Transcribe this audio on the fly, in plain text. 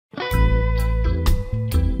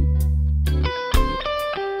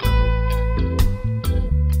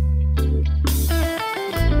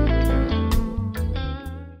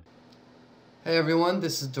everyone,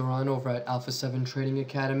 this is Duran over at Alpha 7 Trading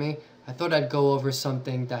Academy. I thought I'd go over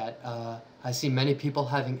something that I see many people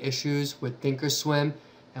having issues with ThinkorSwim,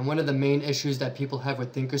 and one of the main issues that people have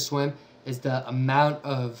with ThinkorSwim is the amount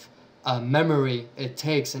of memory it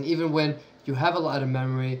takes. And even when you have a lot of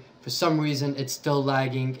memory, for some reason it's still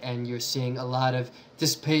lagging and you're seeing a lot of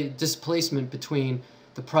displacement between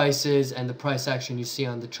the prices and the price action you see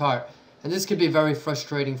on the chart. And this could be very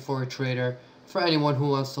frustrating for a trader, for anyone who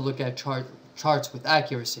wants to look at charts with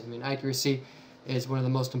accuracy. I mean, accuracy is one of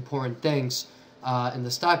the most important things in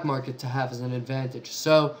the stock market to have as an advantage.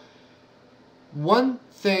 So one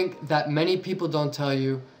thing that many people don't tell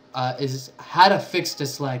you is how to fix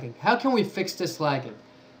this lagging. How can we fix this lagging?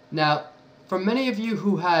 Now, for many of you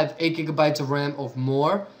who have 8 gigabytes of RAM or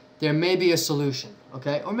more, there may be a solution,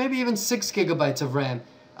 okay? Or maybe even 6 gigabytes of RAM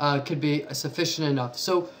could be sufficient enough.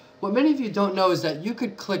 So what many of you don't know is that you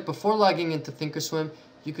could click, before logging into ThinkorSwim,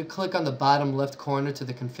 you could click on the bottom left corner to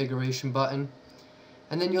the configuration button.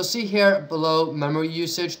 And then you'll see here below memory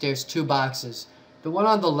usage, there's two boxes. The one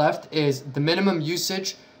on the left is the minimum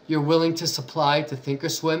usage you're willing to supply to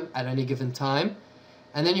ThinkorSwim at any given time.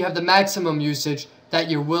 And then you have the maximum usage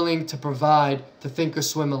that you're willing to provide to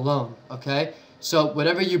ThinkorSwim alone, okay? So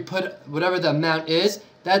whatever you put, whatever the amount is,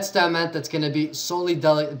 that's the amount that's going to be solely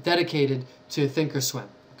dedicated to ThinkorSwim.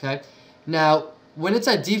 Okay. Now, when it's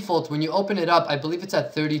at default, when you open it up, I believe it's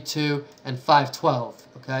at 32 and 512.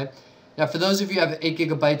 Okay. Now, for those of you who have 8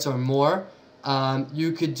 gigabytes or more,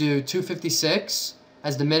 you could do 256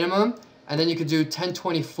 as the minimum, and then you could do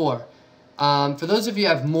 1024. For those of you who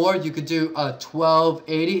have more, you could do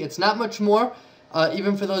 1280. It's not much more.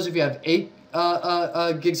 Even for those of you who have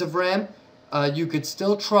 8 gigs of RAM, you could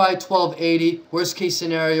still try 1280. Worst case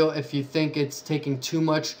scenario, if you think it's taking too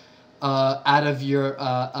much out of your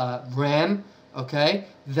RAM, okay,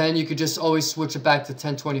 then you could just always switch it back to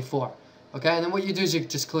 1024, okay? And then what you do is you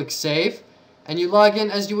just click save, and you log in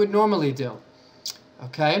as you would normally do,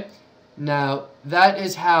 okay? Now, that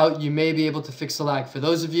is how you may be able to fix the lag. For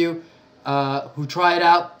those of you who try it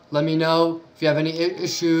out, let me know if you have any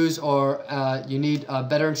issues or you need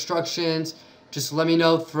better instructions. Just let me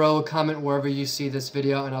know, throw a comment wherever you see this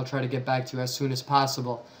video, and I'll try to get back to you as soon as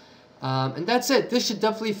possible. And that's it. This should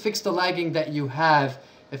definitely fix the lagging that you have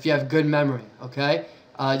if you have good memory, okay?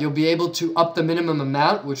 You'll be able to up the minimum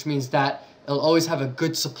amount, which means that it'll always have a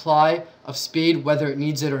good supply of speed, whether it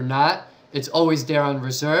needs it or not. It's always there on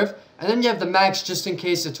reserve. And then you have the max, just in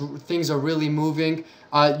case things are really moving.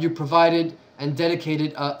 You provided and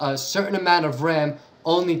dedicated a certain amount of RAM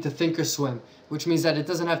only to ThinkorSwim, which means that it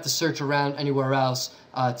doesn't have to search around anywhere else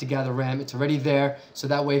to gather RAM. It's already there, so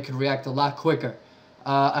that way it can react a lot quicker.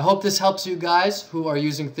 I hope this helps you guys who are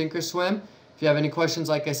using ThinkorSwim. If you have any questions,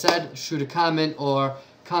 like I said, shoot a comment or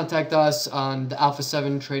contact us on the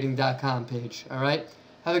alpha7trading.com page. All right?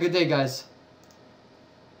 Have a good day, guys.